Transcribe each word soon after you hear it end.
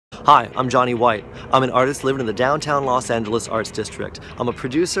Hi, I'm Johnny White. I'm an artist living in the downtown Los Angeles Arts District. I'm a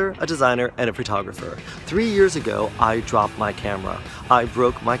producer, a designer, and a photographer. 3 years ago, I dropped my camera. I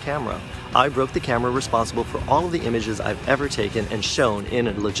broke my camera. I broke the camera responsible for all of the images I've ever taken and shown in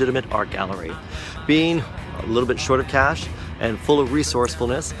a legitimate art gallery. Being a little bit short of cash and full of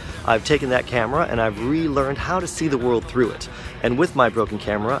resourcefulness, I've taken that camera and I've relearned how to see the world through it. And with my broken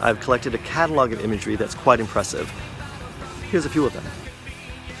camera, I've collected a catalog of imagery that's quite impressive. Here's a few of them.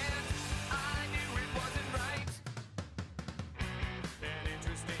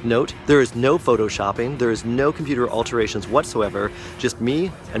 Note, there is no photoshopping, there is no computer alterations whatsoever, just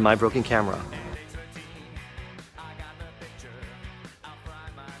me and my broken camera.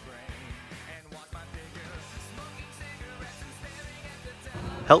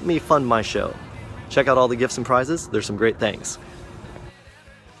 Help me fund my show. Check out all the gifts and prizes, there's some great things.